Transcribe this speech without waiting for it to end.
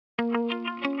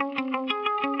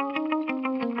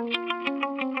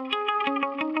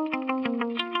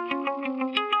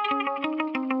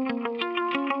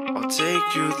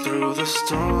take you through the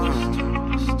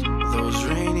storm, those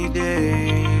rainy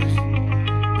days,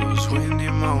 those windy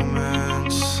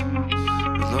moments,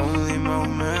 lonely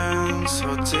moments.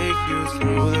 I'll take you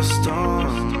through the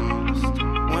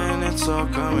storm, when it's all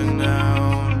coming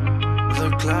down, the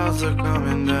clouds are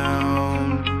coming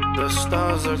down, the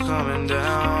stars are coming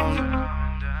down.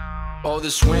 Oh,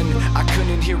 this wind, I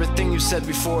couldn't hear a thing you said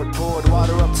before it poured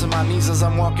water up to my knees as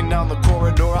I'm walking down the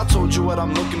corridor. I told you what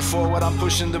I'm looking for, what I'm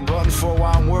pushing the button for,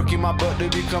 why I'm working my butt to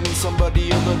becoming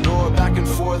somebody in the door. Back and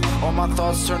forth, all my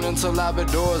thoughts turn into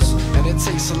Labradors, and it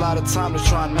takes a lot of time to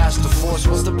try and match the force.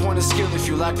 What's the point of skill if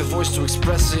you lack the voice to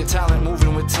express it? Talent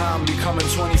moving with time, becoming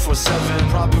 24/7.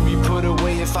 Probably be put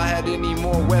away if I had any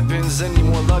more weapons, any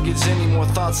more luggage, any more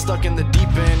thoughts stuck in the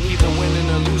deep end. Either winning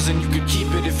or losing, you could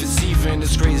keep it if it's even.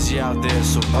 It's crazy out there,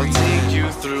 so I'll take you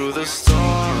through the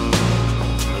storm,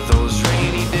 those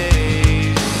rainy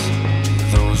days,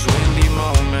 those windy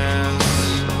moments,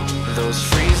 those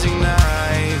freezing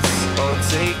nights. I'll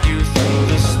take you through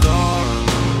the storm,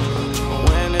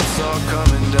 when it's all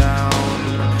coming down,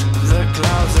 the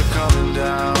clouds are coming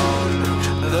down,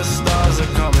 the stars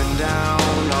are coming down.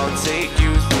 I'll take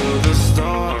you through the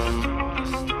storm.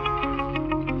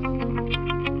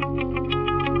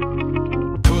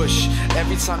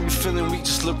 Every time you're feeling weak,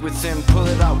 just look within, pull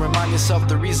it out, remind yourself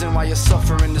the reason why you're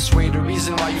suffering this way, the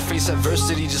reason why you face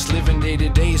adversity, just living day to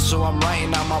day. So I'm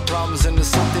writing out my problems into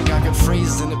something I can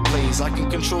phrase, and it plays. I can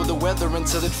control the weather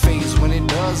until it fades. When it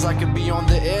does, I can be on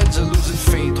the edge of losing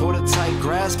faith. Hold a tight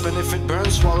grasp, and if it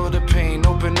burns, swallow the pain.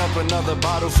 Open up another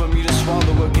bottle for me to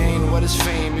swallow again. What is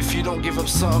fame if you don't give up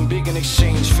something big in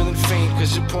exchange? Feeling faint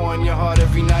cause you're pouring your heart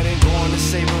every night and going to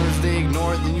savor. If they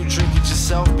ignore it, then you drink it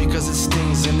yourself because it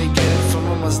stings, and they get it from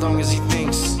him as long as he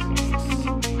thinks.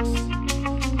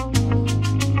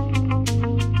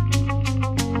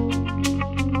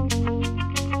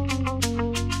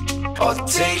 I'll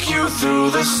take you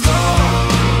through the storm,